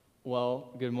Well,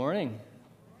 good morning.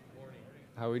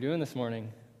 How are we doing this morning?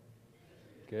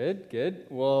 Good, good.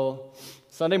 Well,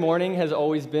 Sunday morning has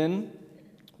always been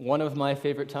one of my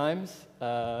favorite times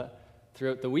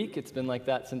throughout the week. It's been like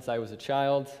that since I was a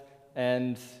child,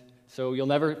 and so you'll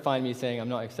never find me saying I'm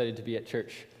not excited to be at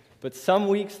church. But some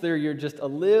weeks you're just a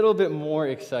little bit more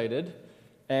excited,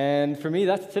 and for me,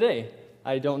 that's today.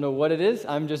 I don't know what it is.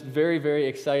 I'm just very, very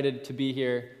excited to be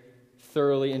here.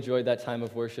 Thoroughly enjoyed that time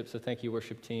of worship, so thank you,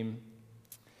 worship team.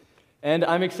 And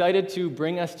I'm excited to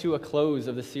bring us to a close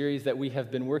of the series that we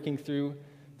have been working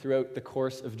throughout the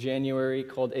course of January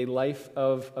called A Life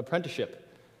of Apprenticeship,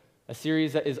 a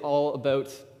series that is all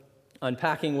about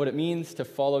unpacking what it means to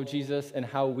follow Jesus and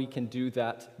how we can do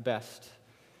that best.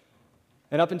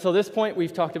 And up until this point,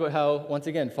 we've talked about how, once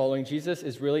again, following Jesus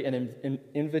is really an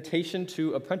invitation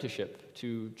to apprenticeship,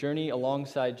 to journey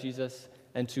alongside Jesus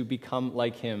and to become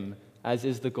like him, as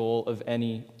is the goal of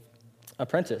any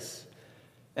apprentice.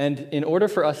 And in order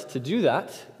for us to do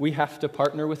that, we have to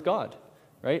partner with God,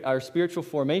 right? Our spiritual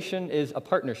formation is a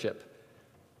partnership.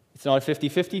 It's not a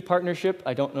 50-50 partnership.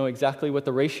 I don't know exactly what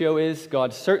the ratio is.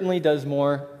 God certainly does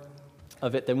more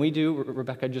of it than we do.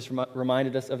 Rebecca just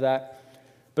reminded us of that.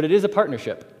 But it is a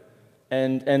partnership.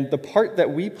 And the part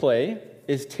that we play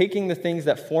is taking the things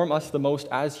that form us the most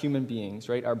as human beings,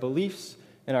 right? Our beliefs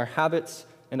and our habits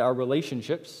and our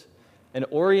relationships, and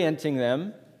orienting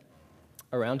them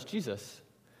around Jesus,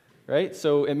 right?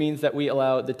 So it means that we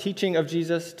allow the teaching of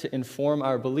Jesus to inform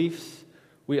our beliefs,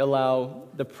 we allow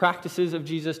the practices of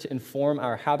Jesus to inform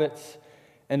our habits,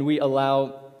 and we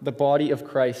allow the body of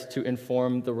Christ to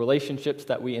inform the relationships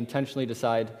that we intentionally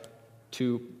decide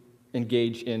to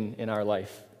engage in our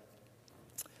life.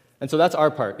 And so that's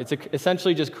our part. It's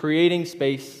essentially just creating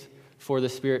space for the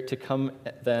Spirit to come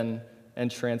then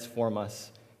and transform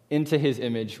us into his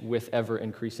image with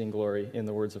ever-increasing glory, in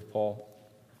the words of Paul.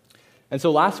 And so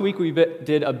last week we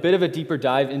did a bit of a deeper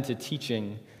dive into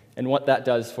teaching and what that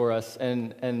does for us.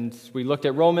 And we looked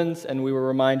at Romans, and we were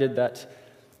reminded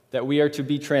that we are to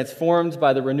be transformed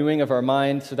by the renewing of our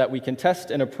mind so that we can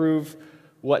test and approve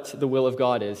what the will of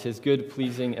God is, his good,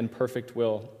 pleasing, and perfect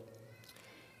will.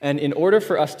 And in order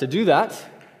for us to do that,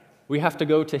 we have to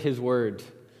go to his word.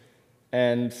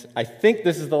 And I think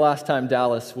this is the last time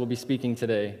Dallas will be speaking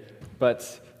today,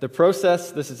 but the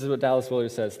process, this is what Dallas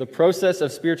Willard says, the process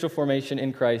of spiritual formation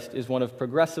in Christ is one of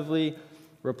progressively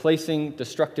replacing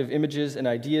destructive images and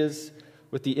ideas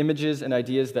with the images and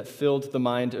ideas that filled the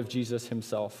mind of Jesus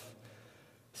himself.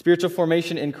 Spiritual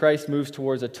formation in Christ moves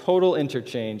towards a total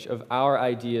interchange of our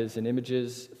ideas and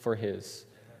images for his.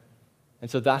 And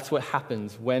so that's what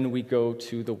happens when we go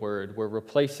to the Word. We're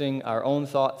replacing our own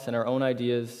thoughts and our own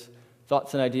ideas,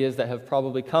 thoughts and ideas that have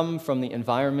probably come from the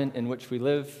environment in which we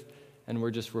live, and we're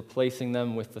just replacing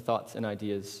them with the thoughts and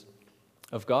ideas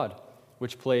of God,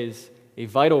 which plays a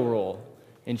vital role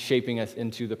in shaping us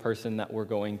into the person that we're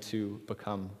going to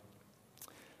become.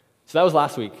 So that was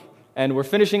last week, and we're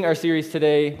finishing our series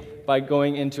today by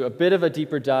going into a bit of a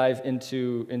deeper dive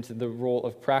into the role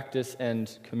of practice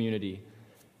and community.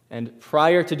 And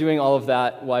prior to doing all of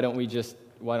that, why don't we just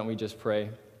pray?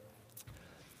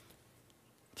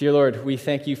 Dear Lord, we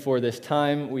thank you for this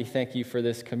time. We thank you for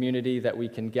this community that we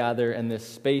can gather, and this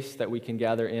space that we can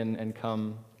gather in and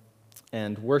come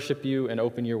and worship you and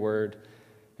open your word.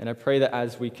 And I pray that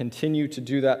as we continue to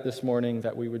do that this morning,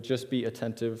 that we would just be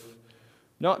attentive,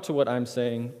 not to what I'm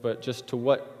saying, but just to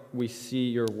what we see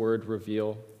your word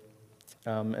reveal.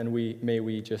 And may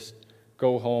we just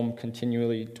go home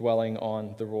continually dwelling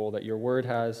on the role that your word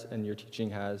has and your teaching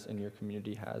has and your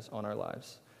community has on our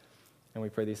lives. And we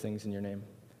pray these things in your name.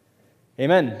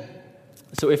 Amen.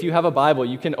 So if you have a Bible,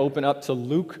 you can open up to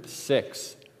Luke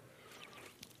 6.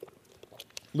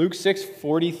 Luke 6,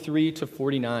 43 to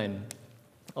 49.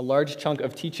 A large chunk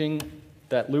of teaching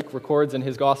that Luke records in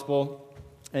his gospel.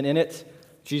 And in it,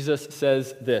 Jesus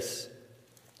says this: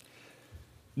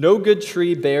 "No good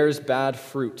tree bears bad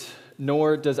fruit,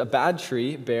 nor does a bad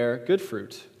tree bear good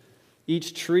fruit.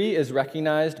 Each tree is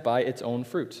recognized by its own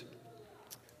fruit.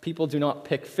 People do not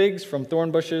pick figs from thorn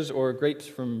bushes or grapes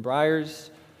from briars.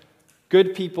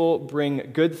 Good people bring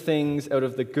good things out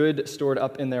of the good stored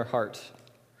up in their heart,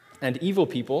 and evil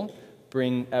people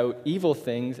bring out evil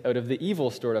things out of the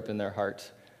evil stored up in their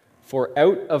heart. For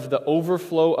out of the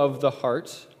overflow of the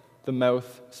heart, the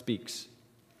mouth speaks."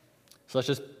 So let's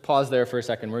just pause there for a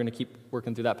second. We're going to keep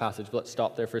working through that passage, but let's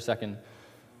stop there for a second.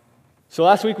 So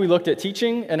last week we looked at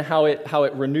teaching and how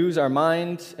it renews our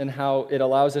mind and how it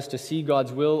allows us to see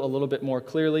God's will a little bit more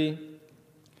clearly.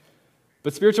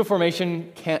 But spiritual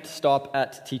formation can't stop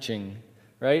at teaching,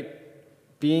 right?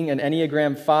 Being an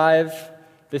Enneagram 5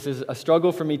 This is a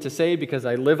struggle for me to say because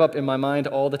I live up in my mind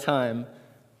all the time,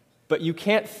 but you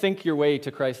can't think your way to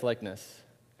Christ-likeness.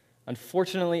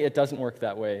 Unfortunately, it doesn't work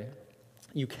that way.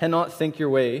 You cannot think your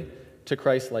way to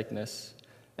Christ-likeness.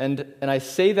 And I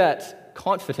say that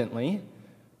confidently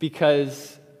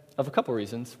because of a couple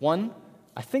reasons. One,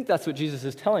 I think that's what Jesus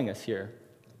is telling us here.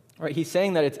 Right? He's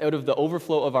saying that it's out of the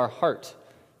overflow of our heart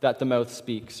that the mouth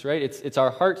speaks, right? It's our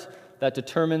heart that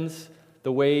determines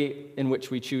the way in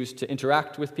which we choose to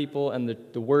interact with people and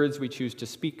the words we choose to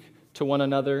speak to one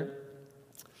another.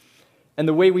 And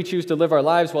the way we choose to live our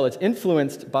lives, while it's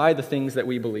influenced by the things that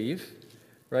we believe,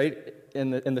 right,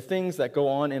 and the things that go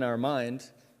on in our mind,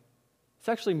 it's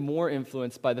actually more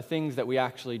influenced by the things that we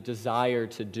actually desire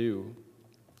to do,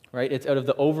 right? It's out of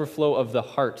the overflow of the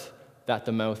heart that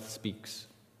the mouth speaks.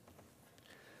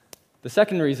 The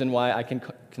second reason why I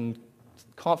can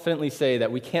confidently say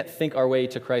that we can't think our way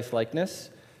to Christ-likeness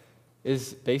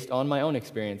is based on my own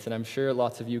experience, and I'm sure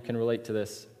lots of you can relate to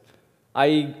this.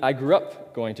 I grew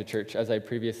up going to church, as I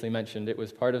previously mentioned. It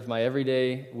was part of my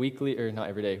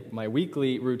my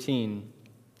weekly routine.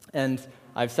 And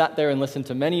I've sat there and listened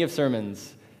to many of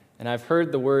sermons, and I've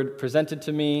heard the word presented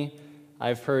to me,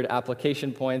 I've heard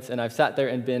application points, and I've sat there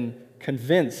and been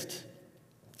convinced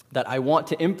that I want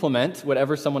to implement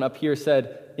whatever someone up here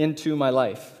said into my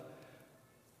life.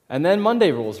 And then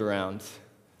Monday rolls around,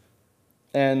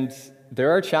 and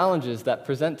there are challenges that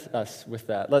present us with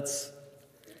that. Let's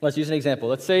use an example.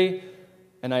 Let's say,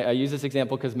 and I use this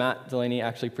example because Matt Delaney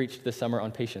actually preached this summer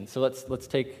on patience. So let's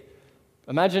take,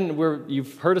 imagine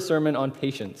you've heard a sermon on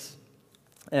patience,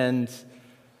 and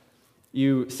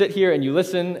you sit here and you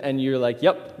listen, and you're like,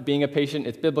 yep, being a patient,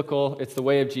 it's biblical, it's the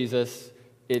way of Jesus.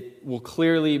 It will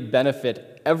clearly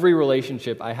benefit every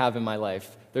relationship I have in my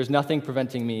life. There's nothing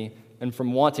preventing me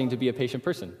from wanting to be a patient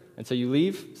person. And so you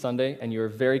leave Sunday, and you're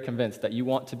very convinced that you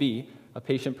want to be a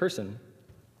patient person.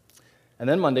 And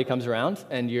then Monday comes around,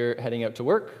 and you're heading out to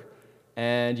work,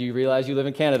 and you realize you live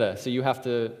in Canada, so you have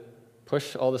to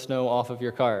push all the snow off of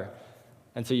your car.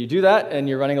 And so you do that, and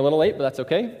you're running a little late, but that's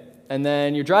okay. And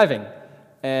then you're driving,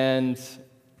 and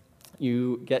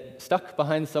you get stuck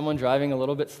behind someone driving a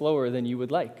little bit slower than you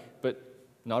would like, but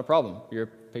not a problem. You're a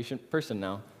patient person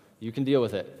now. You can deal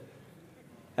with it.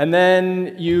 And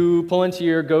then you pull into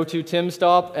your go-to Tim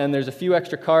stop, and there's a few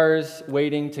extra cars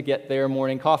waiting to get their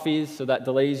morning coffees, so that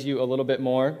delays you a little bit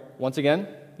more. Once again,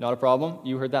 not a problem.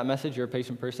 You heard that message. You're a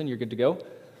patient person. You're good to go.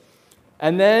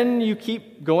 And then you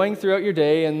keep going throughout your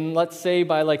day, and let's say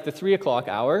by like the 3 o'clock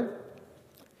hour,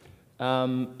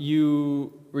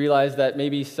 you realize that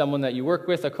maybe someone that you work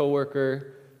with, a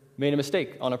coworker, made a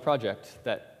mistake on a project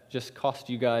that just cost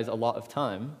you guys a lot of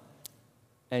time,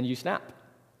 and you snap.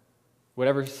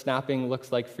 Whatever snapping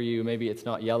looks like for you, maybe it's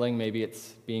not yelling, maybe it's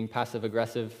being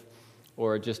passive-aggressive,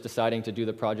 or just deciding to do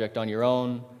the project on your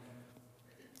own,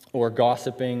 or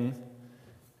gossiping,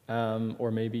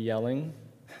 or maybe yelling.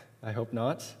 I hope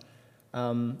not.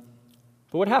 But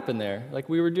what happened there? Like,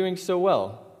 we were doing so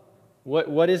well.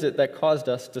 What is it that caused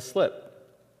us to slip?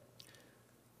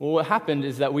 Well, what happened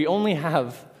is that we only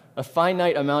have a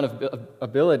finite amount of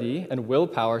ability and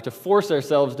willpower to force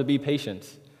ourselves to be patient,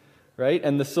 right?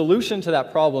 And the solution to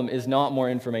that problem is not more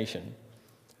information.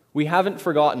 We haven't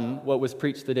forgotten what was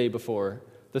preached the day before.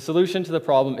 The solution to the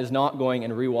problem is not going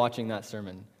and rewatching that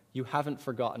sermon. You haven't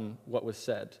forgotten what was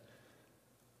said.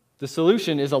 The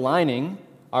solution is aligning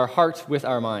our heart with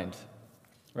our mind,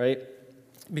 right?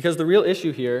 Because the real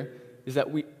issue here is that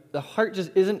the heart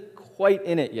just isn't quite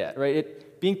in it yet,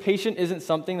 right? Being patient isn't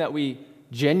something that we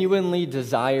genuinely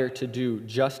desire to do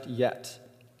just yet.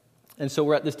 And so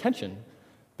we're at this tension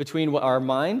between what our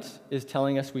mind is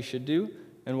telling us we should do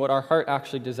and what our heart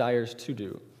actually desires to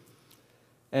do.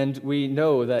 And we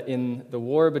know that in the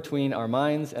war between our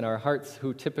minds and our hearts,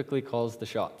 who typically calls the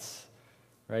shots,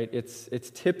 right?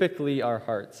 It's typically our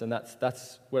hearts, and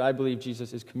that's what I believe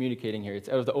Jesus is communicating here. It's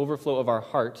out of the overflow of our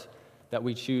heart that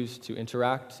we choose to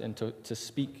interact and to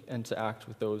speak and to act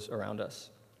with those around us.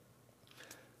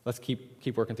 Let's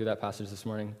keep working through that passage this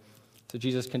morning. So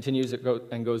Jesus continues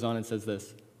and goes on and says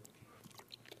this.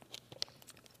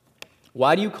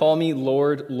 Why do you call me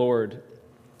Lord, Lord,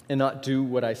 and not do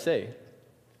what I say?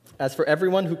 As for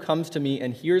everyone who comes to me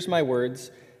and hears my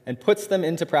words and puts them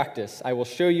into practice, I will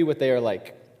show you what they are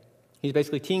like. He's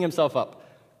basically teeing himself up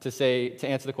to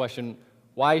answer the question,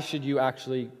 why should you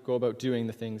actually go about doing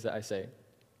the things that I say?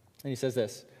 And he says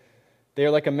this, they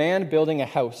are like a man building a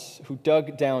house who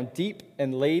dug down deep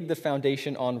and laid the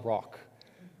foundation on rock.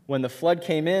 When the flood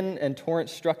came in and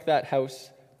torrents struck that house,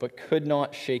 but could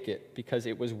not shake it because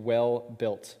it was well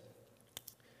built.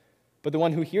 But the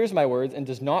one who hears my words and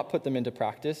does not put them into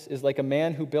practice is like a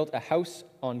man who built a house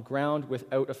on ground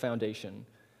without a foundation.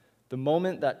 The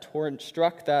moment that torrent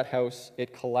struck that house,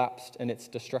 it collapsed and its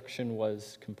destruction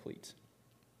was complete.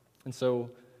 And so,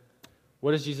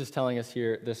 what is Jesus telling us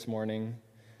here this morning?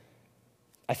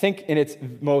 I think in its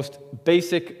most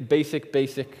basic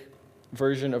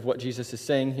version of what Jesus is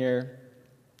saying here,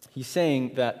 he's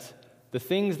saying that the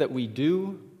things that we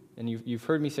do, and you've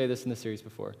heard me say this in the series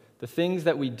before, the things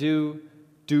that we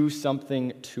do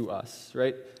something to us,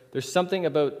 right? There's something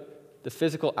about the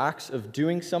physical acts of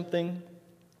doing something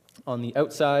on the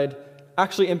outside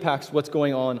actually impacts what's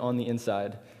going on the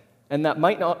inside. And that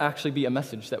might not actually be a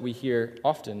message that we hear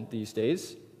often these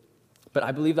days, but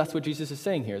I believe that's what Jesus is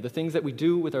saying here. The things that we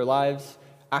do with our lives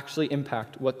actually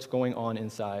impact what's going on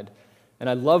inside. And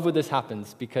I love when this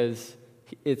happens because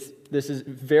this is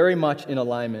very much in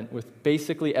alignment with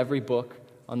basically every book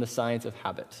on the science of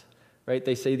habit, right?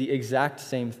 They say the exact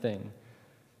same thing.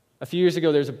 A few years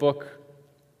ago, there's a book,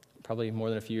 probably more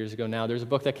than a few years ago now, there's a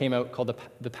book that came out called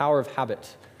The Power of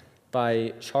Habit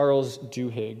by Charles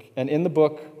Duhigg. And in the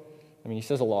book, he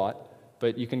says a lot,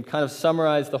 but you can kind of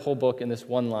summarize the whole book in this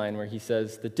one line where he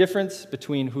says, the difference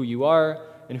between who you are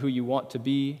and who you want to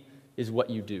be is what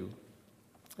you do.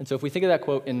 And so if we think of that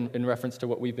quote in reference to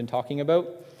what we've been talking about,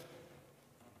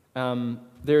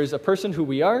 there's a person who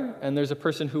we are and there's a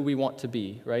person who we want to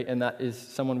be, right? And that is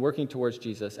someone working towards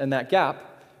Jesus. And that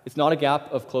gap, it's not a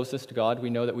gap of closeness to God.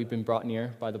 We know that we've been brought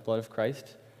near by the blood of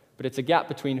Christ, but it's a gap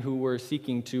between who we're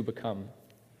seeking to become.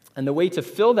 And the way to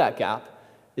fill that gap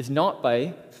is not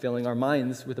by filling our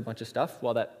minds with a bunch of stuff,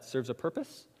 while that serves a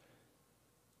purpose.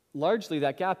 Largely,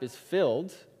 that gap is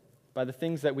filled by the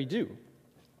things that we do.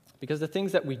 Because the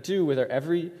things that we do with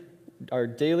our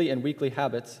daily and weekly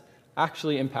habits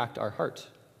actually impact our heart,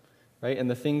 right? And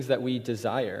the things that we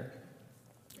desire.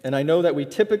 And I know that we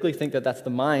typically think that that's the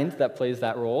mind that plays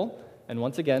that role, and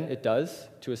once again, it does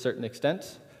to a certain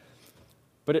extent.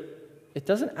 But it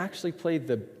doesn't actually play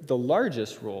the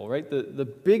largest role, right? The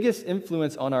biggest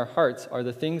influence on our hearts are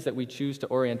the things that we choose to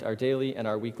orient our daily and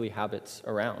our weekly habits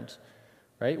around,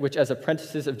 right? Which, as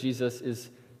apprentices of Jesus,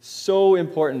 is so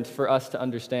important for us to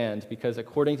understand because,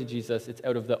 according to Jesus, it's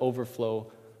out of the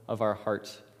overflow of our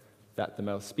heart that the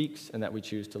mouth speaks and that we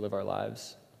choose to live our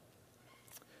lives.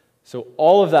 So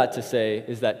all of that to say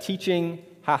is that teaching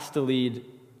has to lead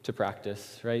to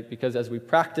practice, right? Because as we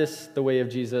practice the way of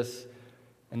Jesus,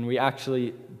 and we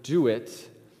actually do it,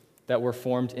 that we're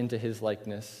formed into his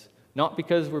likeness. Not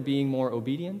because we're being more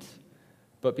obedient,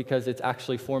 but because it's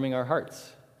actually forming our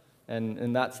hearts.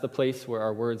 And that's the place where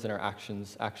our words and our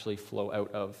actions actually flow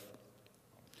out of.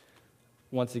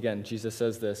 Once again, Jesus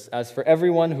says this, "As for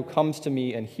everyone who comes to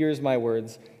me and hears my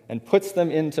words and puts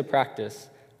them into practice,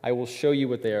 I will show you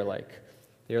what they are like.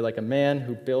 They are like a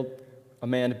man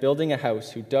building a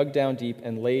house who dug down deep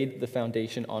and laid the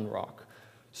foundation on rock.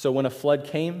 So when a flood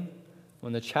came,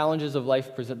 when the challenges of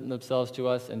life presented themselves to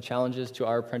us and challenges to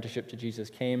our apprenticeship to Jesus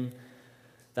came,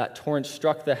 that torrent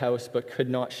struck the house but could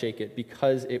not shake it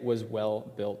because it was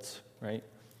well built," right?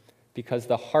 Because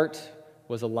the heart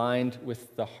was aligned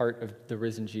with the heart of the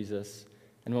risen Jesus.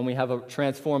 And when we have a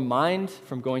transformed mind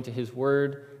from going to his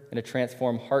word and a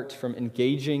transformed heart from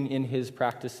engaging in his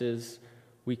practices,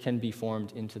 we can be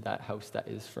formed into that house that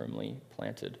is firmly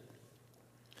planted.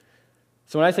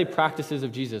 So when I say practices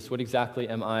of Jesus, what exactly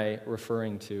am I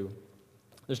referring to?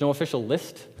 There's no official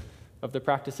list of the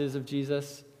practices of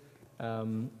Jesus,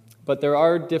 but there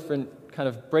are different kind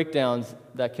of breakdowns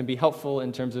that can be helpful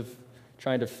in terms of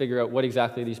trying to figure out what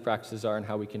exactly these practices are and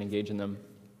how we can engage in them.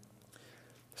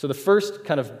 So the first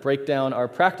kind of breakdown are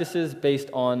practices based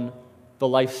on the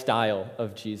lifestyle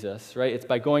of Jesus, right? It's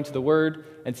by going to the Word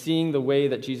and seeing the way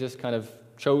that Jesus kind of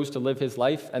chose to live his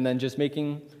life and then just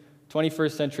making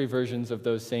 21st century versions of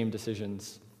those same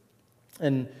decisions.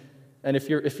 And if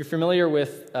you're familiar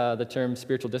with the term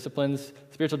spiritual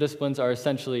disciplines are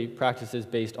essentially practices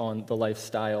based on the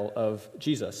lifestyle of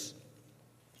Jesus.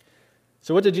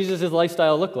 So what did Jesus'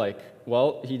 lifestyle look like?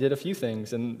 Well, he did a few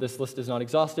things, and this list is not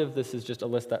exhaustive. This is just a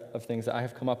list of things that I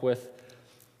have come up with.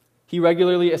 He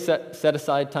regularly set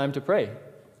aside time to pray.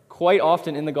 Quite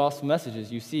often in the gospel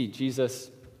messages, you see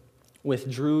Jesus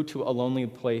withdrew to a lonely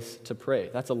place to pray.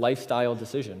 That's a lifestyle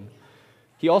decision.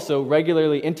 He also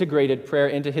regularly integrated prayer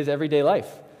into his everyday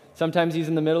life. Sometimes he's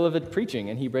in the middle of it preaching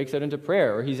and he breaks out into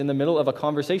prayer, or he's in the middle of a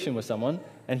conversation with someone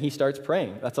and he starts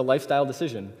praying. That's a lifestyle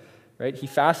decision, right? He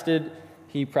fasted,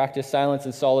 he practiced silence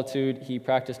and solitude, he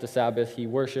practiced a Sabbath, he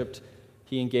worshiped,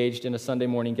 he engaged in a Sunday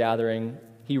morning gathering,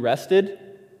 he rested.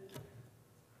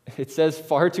 It says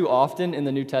far too often in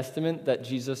the New Testament that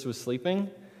Jesus was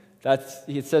sleeping.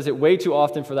 It says it way too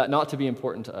often for that not to be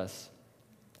important to us.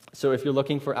 So if you're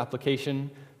looking for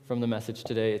application from the message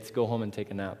today, it's go home and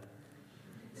take a nap.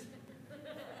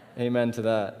 Amen to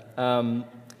that.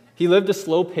 He lived a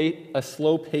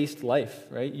slow-paced life,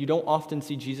 right? You don't often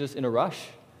see Jesus in a rush.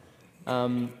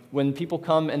 When people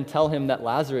come and tell him that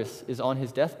Lazarus is on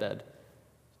his deathbed,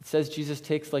 it says Jesus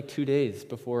takes like 2 days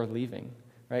before leaving,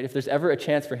 right? If there's ever a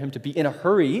chance for him to be in a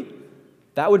hurry,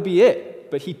 that would be it.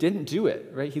 But he didn't do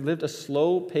it, right? He lived a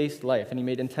slow-paced life, and he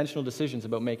made intentional decisions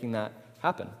about making that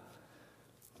happen.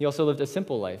 He also lived a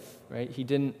simple life, right? He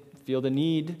didn't feel the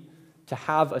need to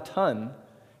have a ton.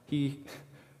 He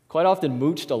quite often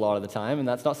mooched a lot of the time, and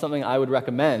that's not something I would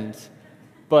recommend,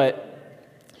 but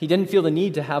he didn't feel the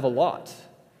need to have a lot,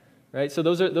 right? So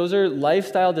those are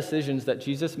lifestyle decisions that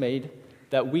Jesus made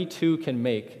that we too can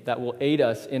make that will aid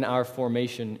us in our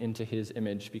formation into his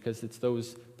image, because it's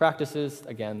those practices,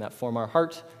 again, that form our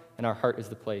heart, and our heart is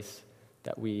the place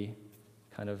that we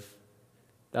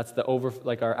that's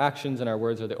our actions and our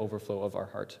words are the overflow of our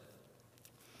heart.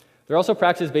 There are also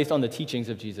practices based on the teachings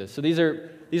of Jesus. So these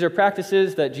are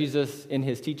practices that Jesus, in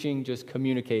his teaching, just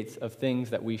communicates of things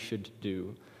that we should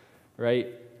do, right?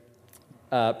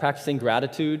 Practicing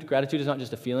gratitude. Gratitude is not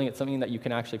just a feeling, it's something that you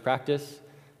can actually practice.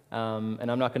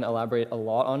 And I'm not going to elaborate a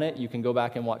lot on it. You can go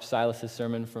back and watch Silas's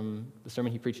sermon from the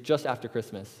sermon he preached just after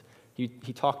Christmas. He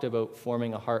talked about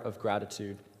forming a heart of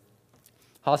gratitude.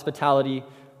 Hospitality,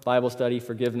 Bible study,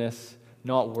 forgiveness,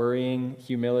 not worrying,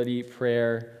 humility,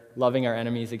 prayer, loving our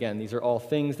enemies. Again, these are all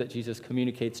things that Jesus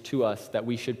communicates to us that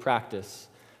we should practice,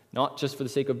 not just for the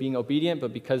sake of being obedient,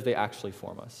 but because they actually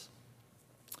form us.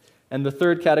 And the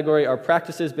third category are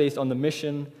practices based on the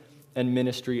mission and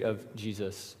ministry of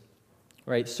Jesus,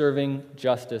 right? Serving,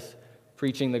 justice,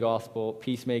 preaching the gospel,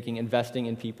 peacemaking, investing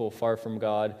in people far from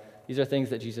God. These are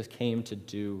things that Jesus came to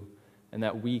do and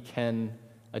that we can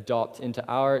adopt into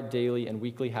our daily and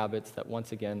weekly habits that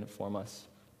once again form us.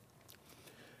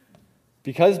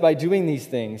 Because by doing these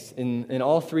things, in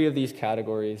all three of these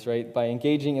categories, right, by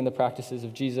engaging in the practices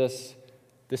of Jesus,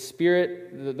 the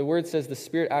Spirit, the Word says the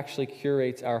Spirit actually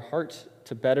curates our heart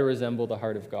to better resemble the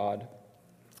heart of God.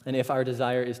 And if our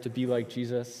desire is to be like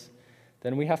Jesus,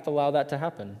 then we have to allow that to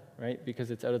happen, right?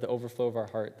 Because it's out of the overflow of our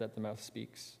heart that the mouth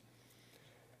speaks.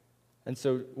 And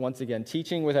so, once again,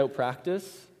 teaching without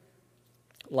practice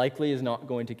likely is not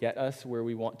going to get us where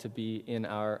we want to be in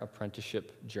our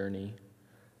apprenticeship journey.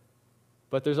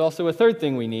 But there's also a third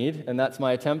thing we need, and that's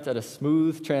my attempt at a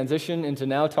smooth transition into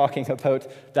now talking about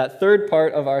that third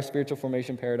part of our spiritual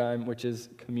formation paradigm, which is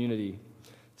community.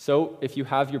 So if you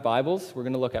have your Bibles, we're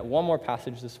going to look at one more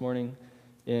passage this morning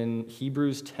in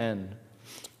Hebrews 10.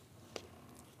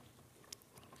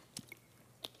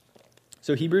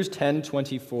 So Hebrews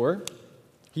 10:24.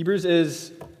 Hebrews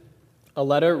is a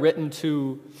letter written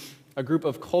to a group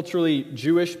of culturally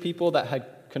Jewish people that had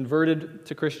converted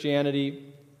to Christianity.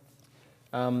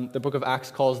 The book of Acts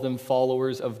calls them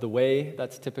followers of the way.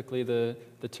 That's typically the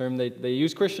term. They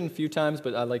use Christian a few times,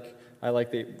 but I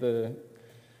like the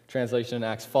translation in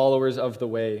Acts, followers of the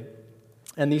way.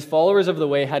 And these followers of the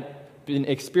way had been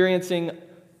experiencing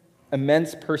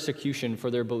immense persecution for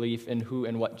their belief in who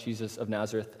and what Jesus of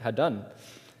Nazareth had done.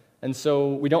 And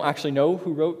so we don't actually know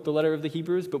who wrote the letter of the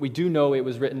Hebrews, but we do know it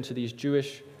was written to these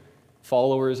Jewish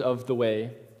followers of the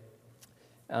way.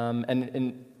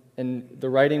 And the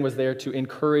writing was there to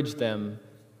encourage them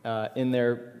in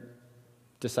their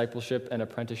discipleship and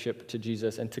apprenticeship to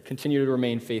Jesus and to continue to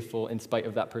remain faithful in spite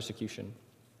of that persecution.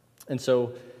 And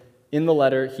so in the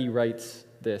letter, he writes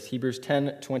this, Hebrews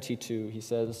 10:22, he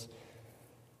says,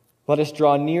 "Let us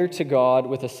draw near to God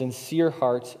with a sincere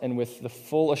heart and with the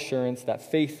full assurance that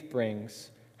faith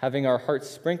brings, having our hearts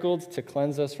sprinkled to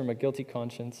cleanse us from a guilty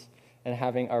conscience, and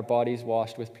having our bodies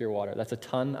washed with pure water." That's a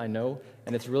ton, I know,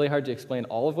 and it's really hard to explain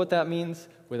all of what that means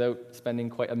without spending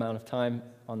quite an amount of time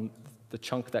on the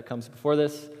chunk that comes before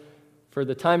this. For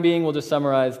the time being, we'll just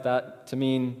summarize that to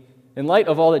mean, in light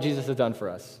of all that Jesus has done for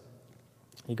us.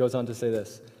 He goes on to say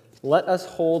this, "Let us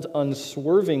hold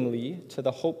unswervingly to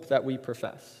the hope that we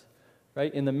profess."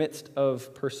 Right? In the midst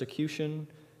of persecution,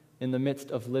 in the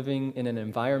midst of living in an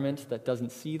environment that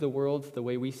doesn't see the world the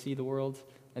way we see the world,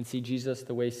 and see Jesus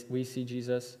the way we see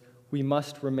Jesus, we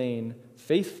must remain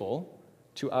faithful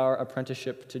to our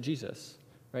apprenticeship to Jesus,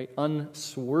 right?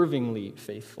 Unswervingly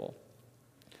faithful.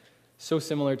 So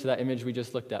similar to that image we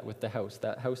just looked at with the house,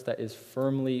 that house that is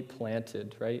firmly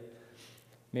planted, right?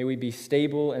 May we be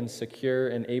stable and secure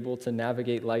and able to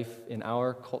navigate life in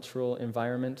our cultural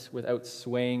environment without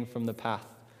swaying from the path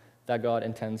that God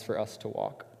intends for us to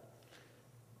walk.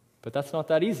 But that's not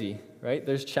that easy, right?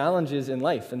 There's challenges in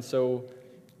life, and so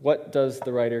what does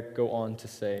the writer go on to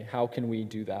say? How can we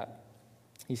do that?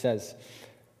 He says,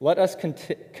 "Let us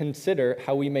consider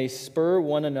how we may spur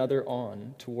one another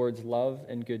on towards love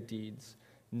and good deeds,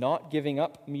 not giving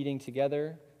up meeting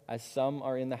together, as some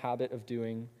are in the habit of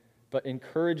doing, but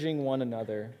encouraging one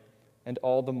another, and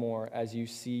all the more as you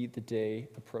see the day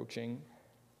approaching."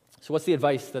 So what's the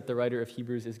advice that the writer of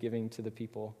Hebrews is giving to the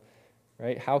people?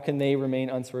 Right? How can they remain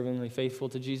unswervingly faithful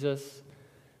to Jesus?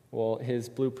 Well, his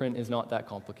blueprint is not that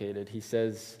complicated. He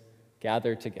says,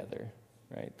 gather together.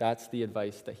 Right? That's the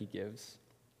advice that he gives.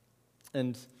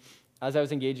 And as I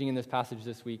was engaging in this passage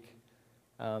this week,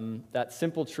 that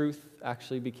simple truth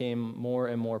actually became more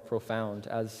and more profound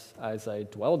as I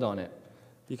dwelled on it.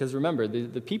 Because remember,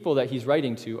 the people that he's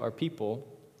writing to are people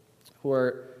who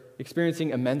are experiencing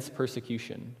immense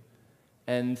persecution.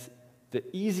 And the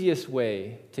easiest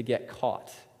way to get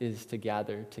caught is to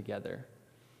gather together.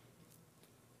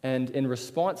 And in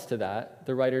response to that,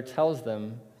 the writer tells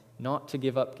them not to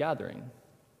give up gathering.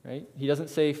 Right? He doesn't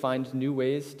say find new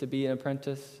ways to be an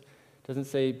apprentice. Doesn't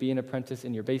say be an apprentice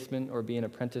in your basement or be an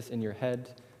apprentice in your head.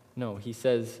 No, he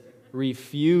says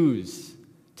refuse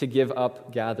to give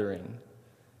up gathering.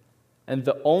 And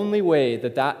the only way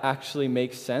that actually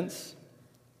makes sense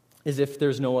is if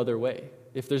there's no other way.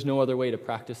 If there's no other way to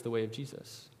practice the way of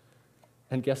Jesus.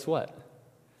 And guess what?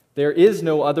 There is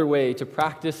no other way to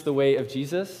practice the way of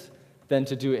Jesus than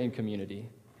to do it in community.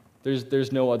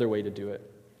 There's no other way to do it.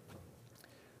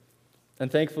 And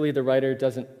thankfully, the writer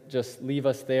doesn't just leave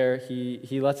us there.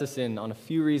 He lets us in on a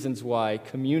few reasons why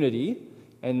community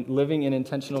and living in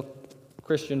intentional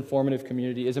Christian formative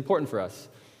community is important for us.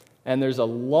 And there's a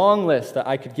long list that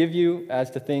I could give you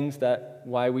as to things that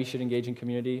why we should engage in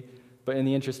community. But in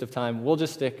the interest of time, we'll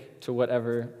just stick to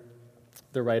whatever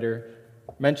the writer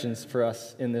mentions for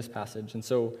us in this passage. And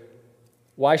so,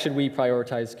 why should we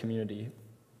prioritize community?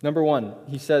 Number one,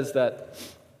 he says that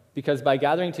because by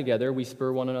gathering together, we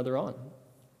spur one another on.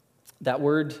 That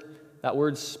word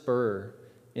spur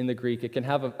in the Greek, it can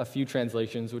have a few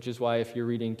translations, which is why if you're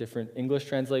reading different English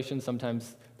translations,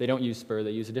 sometimes they don't use spur,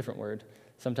 they use a different word.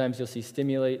 Sometimes you'll see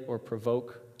stimulate or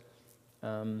provoke.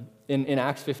 In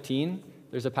Acts 15,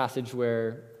 there's a passage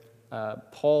where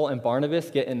Paul and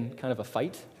Barnabas get in kind of a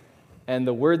fight, and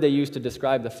the word they use to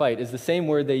describe the fight is the same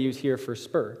word they use here for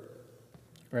spur,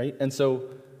 right? And so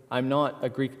I'm not a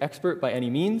Greek expert by any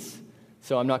means,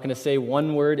 so I'm not going to say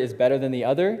one word is better than the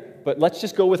other, but let's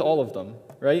just go with all of them,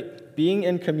 right? Being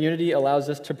in community allows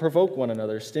us to provoke one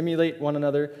another, stimulate one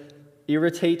another,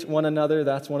 irritate one another,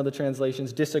 that's one of the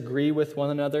translations, disagree with one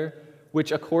another,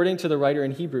 which according to the writer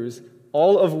in Hebrews,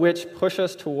 all of which push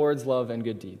us towards love and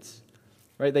good deeds,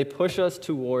 right? They push us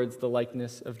towards the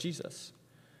likeness of Jesus.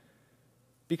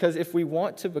 Because if we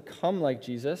want to become like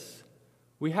Jesus,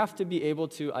 we have to be able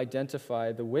to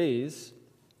identify the ways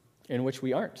in which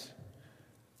we aren't.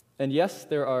 And yes,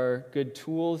 there are good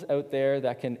tools out there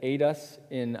that can aid us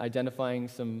in identifying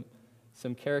some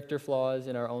character flaws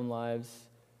in our own lives,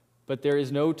 but there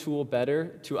is no tool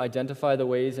better to identify the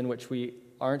ways in which we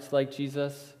aren't like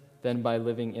Jesus than by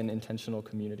living in intentional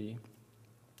community.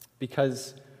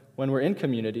 Because when we're in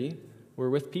community, we're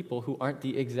with people who aren't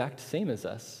the exact same as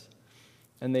us,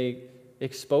 and they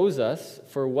expose us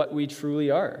for what we truly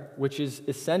are, which is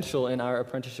essential in our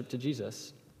apprenticeship to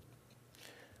Jesus.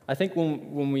 I think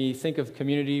when we think of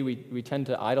community, we tend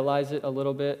to idolize it a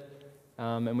little bit,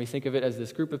 and we think of it as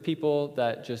this group of people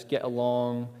that just get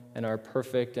along and are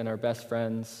perfect and are best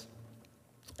friends,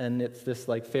 and it's this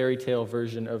like fairy tale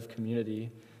version of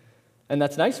community. And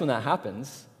that's nice when that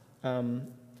happens,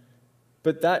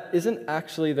 but that isn't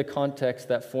actually the context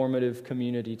that formative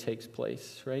community takes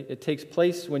place, right? It takes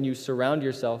place when you surround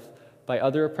yourself by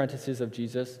other apprentices of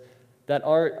Jesus that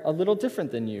are a little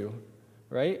different than you,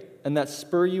 right? And that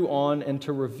spur you on and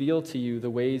to reveal to you the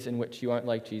ways in which you aren't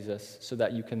like Jesus so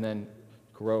that you can then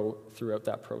grow throughout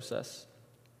that process.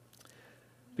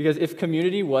 Because if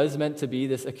community was meant to be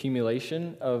this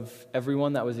accumulation of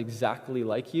everyone that was exactly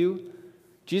like you,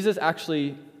 Jesus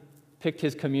actually picked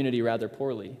his community rather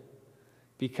poorly.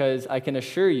 Because I can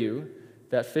assure you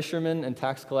that fishermen and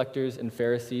tax collectors and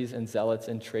Pharisees and zealots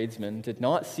and tradesmen did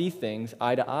not see things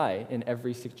eye to eye in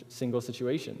every single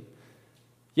situation.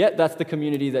 Yet that's the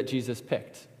community that Jesus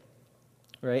picked,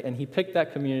 right? And he picked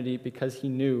that community because he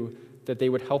knew that they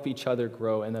would help each other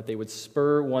grow and that they would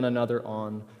spur one another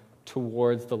on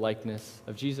towards the likeness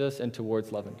of Jesus and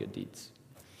towards love and good deeds.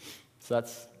 So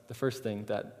that's the first thing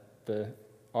that the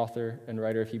author and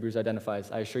writer of Hebrews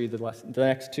identifies. I assure you the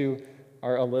next two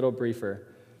are a little briefer.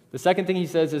 The second thing he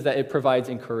says is that it provides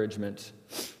encouragement,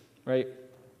 right?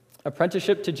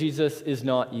 Apprenticeship to Jesus is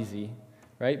not easy,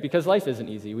 right? Because life isn't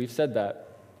easy. We've said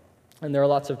that. And there are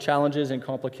lots of challenges and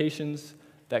complications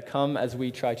that come as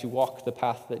we try to walk the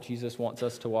path that Jesus wants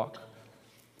us to walk.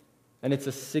 And it's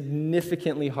a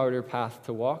significantly harder path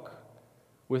to walk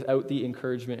without the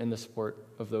encouragement and the support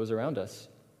of those around us.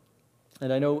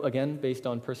 And I know, again, based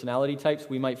on personality types,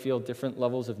 we might feel different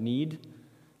levels of need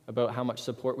about how much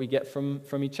support we get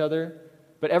from each other,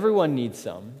 but everyone needs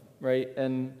some, right?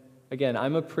 And again,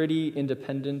 I'm a pretty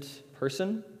independent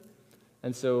person,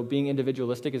 and so being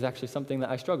individualistic is actually something that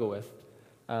I struggle with.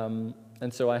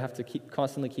 And so I have to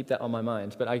constantly keep that on my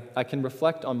mind. But I can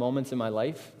reflect on moments in my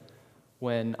life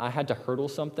when I had to hurdle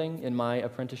something in my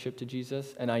apprenticeship to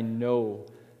Jesus, and I know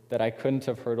that I couldn't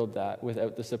have hurdled that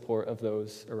without the support of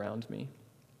those around me.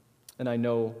 And I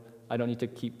know I don't need to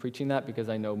keep preaching that because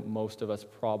I know most of us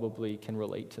probably can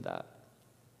relate to that.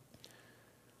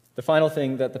 The final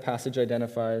thing that the passage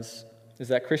identifies is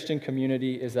that Christian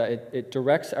community is that it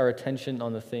directs our attention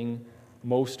on the thing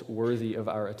most worthy of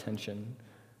our attention,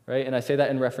 right? And I say that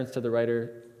in reference to the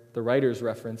writer's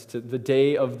reference to the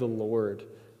day of the Lord,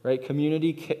 right?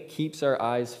 Community keeps our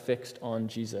eyes fixed on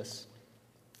Jesus.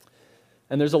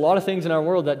 And there's a lot of things in our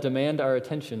world that demand our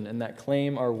attention and that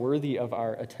claim are worthy of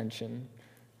our attention,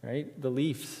 right? The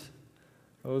Leafs.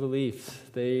 Oh, the Leafs.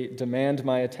 They demand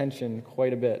my attention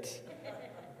quite a bit.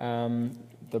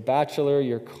 The Bachelor,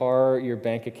 your car, your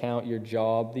bank account, your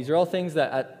job. These are all things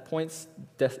that at points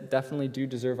definitely do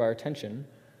deserve our attention.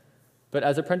 But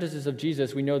as apprentices of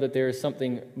Jesus, we know that there is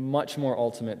something much more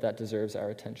ultimate that deserves our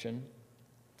attention.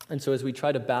 And so as we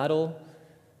try to battle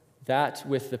that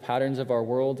with the patterns of our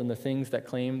world and the things that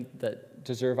claim that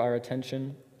deserve our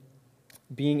attention,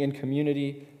 being in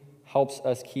community helps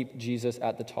us keep Jesus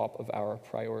at the top of our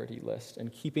priority list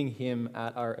and keeping him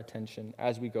at our attention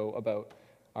as we go about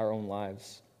our own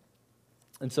lives.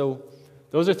 And so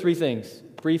those are three things,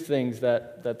 brief things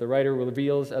that the writer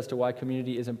reveals as to why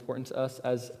community is important to us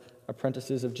as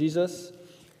apprentices of Jesus.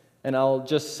 And I'll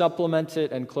just supplement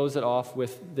it and close it off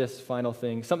with this final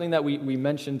thing, something that we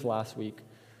mentioned last week.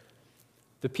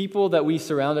 The people that we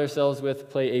surround ourselves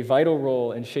with play a vital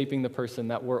role in shaping the person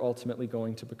that we're ultimately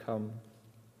going to become.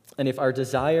 And if our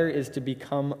desire is to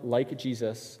become like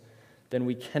Jesus, then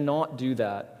we cannot do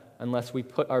that unless we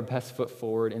put our best foot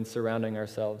forward in surrounding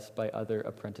ourselves by other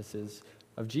apprentices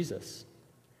of Jesus.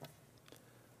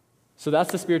 So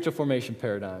that's the spiritual formation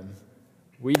paradigm.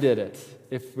 We did it.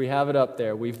 If we have it up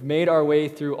there, we've made our way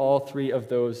through all three of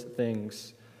those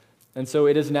things. And so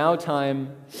it is now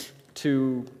time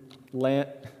to land.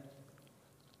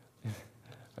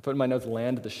 I put in my notes,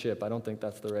 land the ship. I don't think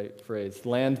that's the right phrase.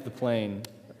 Land the plane.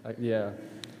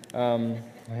 Land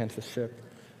the ship.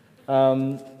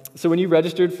 So when you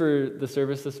registered for the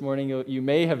service this morning, you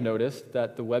may have noticed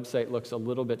that the website looks a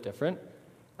little bit different.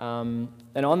 And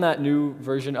on that new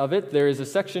version of it, there is a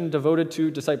section devoted to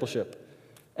discipleship.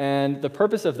 And the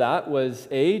purpose of that was,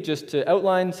 just to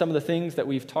outline some of the things that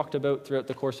we've talked about throughout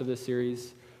the course of this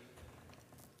series.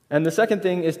 And the second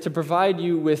thing is to provide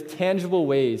you with tangible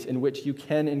ways in which you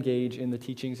can engage in the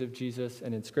teachings of Jesus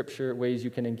and in Scripture, ways you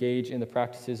can engage in the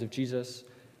practices of Jesus,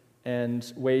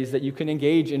 and ways that you can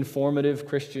engage in formative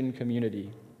Christian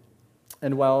community.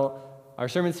 And while our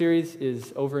sermon series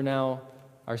is over now,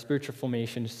 our spiritual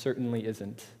formation certainly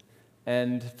isn't.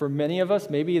 And for many of us,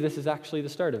 maybe this is actually the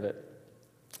start of it.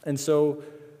 And so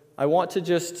I want to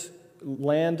just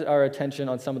land our attention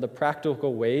on some of the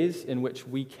practical ways in which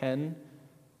we can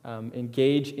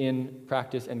engage in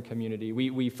practice and community.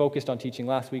 We focused on teaching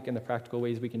last week and the practical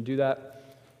ways we can do that.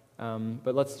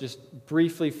 But let's just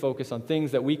briefly focus on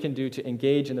things that we can do to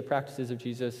engage in the practices of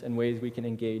Jesus and ways we can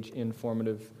engage in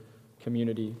formative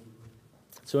community.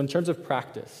 So in terms of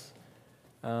practice,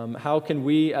 how can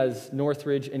we as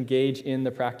Northridge engage in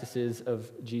the practices of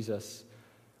Jesus?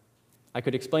 I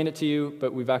could explain it to you,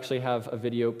 but we've actually have a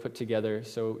video put together,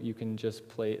 so you can just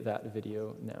play that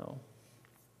video now.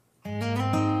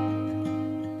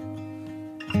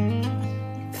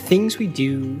 The things we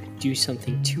do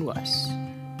something to us.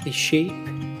 They shape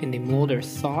and they mold our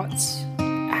thoughts,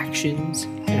 actions,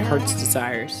 and heart's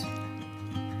desires.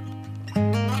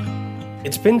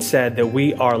 It's been said that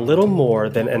we are little more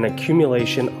than an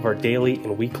accumulation of our daily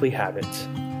and weekly habits.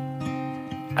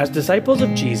 As disciples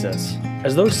of Jesus,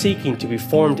 as those seeking to be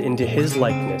formed into his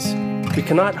likeness, we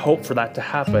cannot hope for that to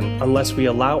happen unless we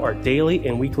allow our daily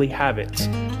and weekly habits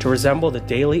to resemble the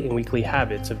daily and weekly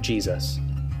habits of Jesus.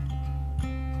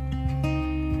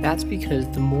 That's because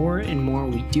the more and more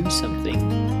we do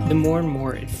something, the more and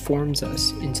more it forms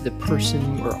us into the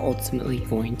person we're ultimately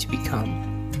going to become.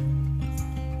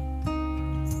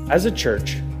 As a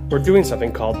church, we're doing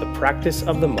something called the Practice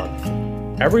of the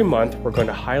Month. Every month, we're going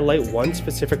to highlight one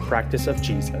specific practice of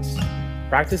Jesus.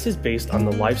 practices based on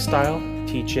the lifestyle,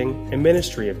 teaching, and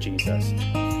ministry of Jesus.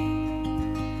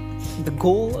 The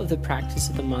goal of the practice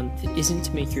of the month isn't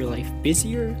to make your life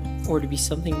busier or to be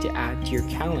something to add to your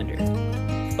calendar,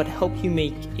 but help you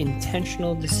make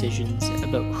intentional decisions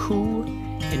about who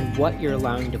and what you're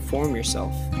allowing to form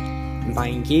yourself. And by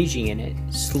engaging in it,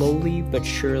 slowly but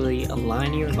surely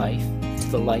aligning your life to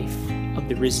the life of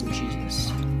the risen Jesus.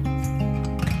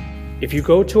 If you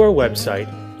go to our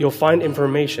website, you'll find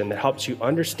information that helps you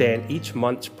understand each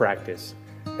month's practice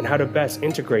and how to best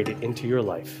integrate it into your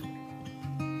life.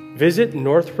 Visit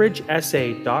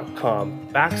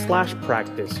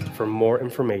northridgesa.com/practice for more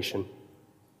information.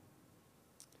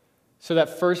 So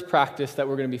that first practice that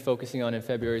we're going to be focusing on in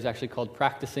February is actually called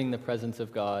Practicing the Presence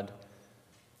of God.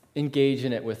 Engage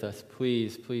in it with us,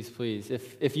 please, please, please.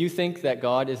 If you think that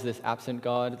God is this absent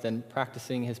God, then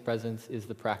practicing his presence is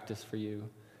the practice for you.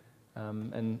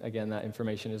 And again, that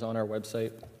information is on our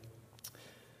website.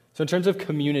 So in terms of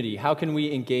community, how can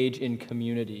we engage in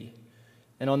community?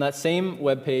 And on that same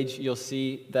webpage, you'll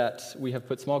see that we have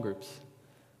put small groups.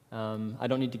 I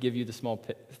don't need to give you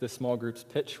the small groups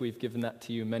pitch. We've given that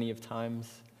to you many of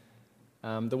times.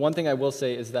 The one thing I will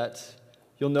say is that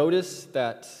you'll notice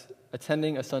that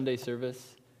attending a Sunday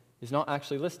service is not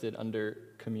actually listed under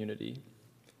community.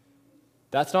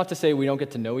 That's not to say we don't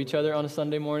get to know each other on a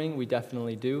Sunday morning. We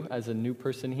definitely do. As a new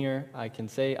person here, I can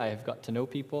say I have got to know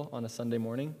people on a Sunday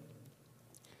morning.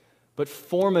 But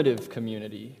formative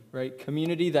community, right?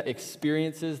 Community that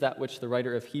experiences that which the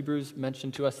writer of Hebrews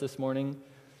mentioned to us this morning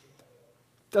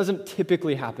doesn't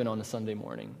typically happen on a Sunday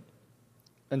morning.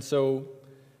 And so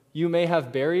you may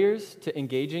have barriers to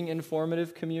engaging in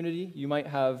formative community. You might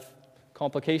have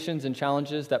complications and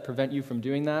challenges that prevent you from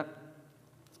doing that.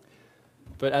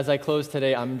 But as I close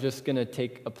today, I'm just going to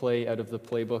take a play out of the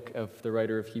playbook of the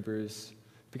writer of Hebrews,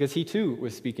 because he too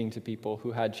was speaking to people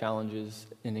who had challenges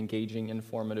in engaging in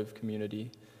formative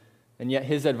community. And yet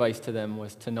his advice to them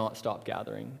was to not stop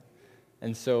gathering.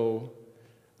 And so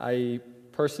I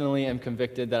personally am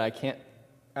convicted that I can't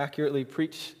accurately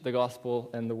preach the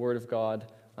gospel and the word of God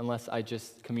unless I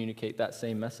just communicate that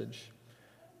same message,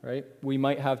 right? We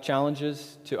might have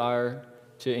challenges to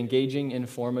engaging in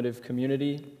formative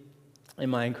community, and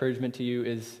my encouragement to you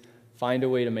is find a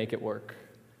way to make it work.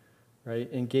 Right?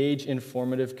 Engage in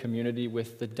formative community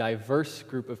with the diverse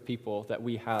group of people that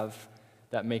we have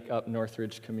that make up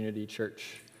Northridge Community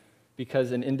Church.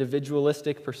 Because an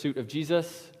individualistic pursuit of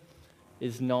Jesus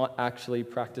is not actually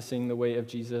practicing the way of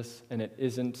Jesus, and it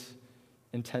isn't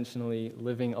intentionally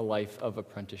living a life of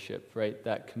apprenticeship, right?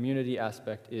 That community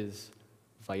aspect is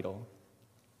vital.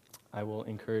 I will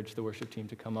encourage the worship team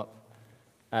to come up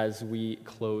as we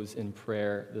close in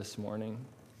prayer this morning.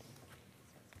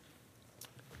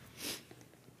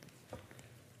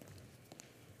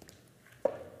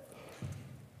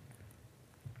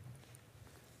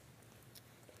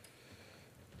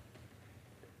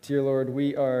 Dear Lord,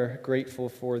 we are grateful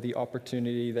for the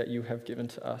opportunity that you have given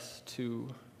to us to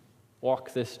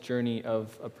walk this journey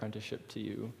of apprenticeship to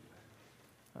you.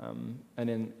 And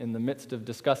in the midst of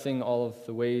discussing all of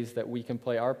the ways that we can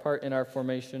play our part in our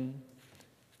formation,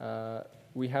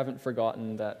 we haven't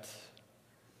forgotten that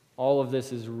all of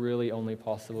this is really only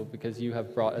possible because you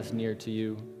have brought us near to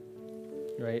you.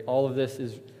 Right? All of this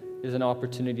is an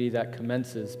opportunity that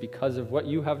commences because of what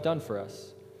you have done for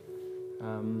us.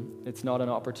 It's not an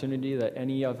opportunity that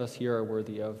any of us here are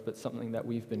worthy of, but something that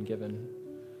we've been given.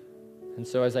 And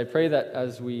so as I pray that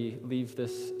as we leave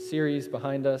this series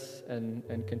behind us and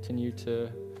continue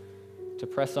to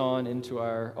press on into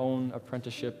our own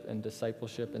apprenticeship and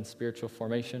discipleship and spiritual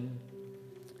formation,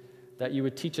 that you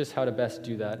would teach us how to best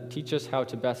do that. Teach us how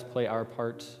to best play our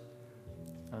part.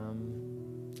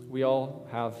 We all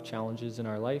have challenges in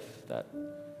our life that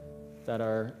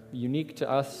are unique to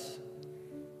us.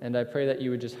 And I pray that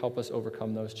you would just help us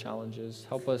overcome those challenges.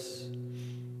 Help us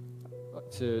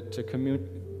to commune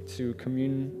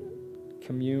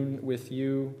with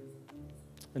you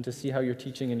and to see how your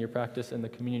teaching and your practice and the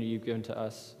community you've given to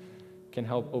us can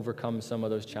help overcome some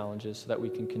of those challenges so that we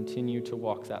can continue to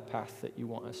walk that path that you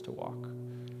want us to walk.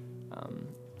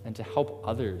 And to help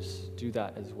others do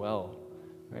that as well,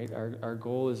 right? Our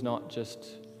goal is not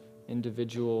just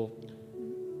individual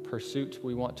pursuit.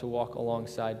 We want to walk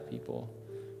alongside people.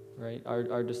 Right?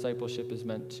 Our discipleship is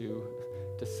meant to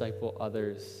disciple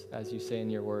others, as you say in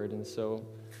your word. And so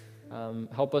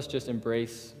help us just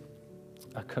embrace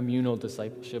a communal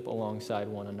discipleship alongside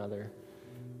one another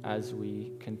as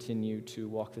we continue to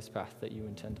walk this path that you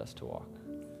intend us to walk.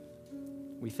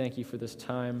 We thank you for this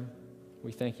time.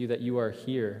 We thank you that you are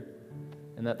here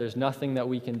and that there's nothing that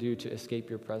we can do to escape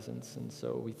your presence. And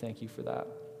so we thank you for that.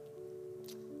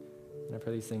 And I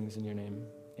pray these things in your name.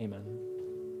 Amen.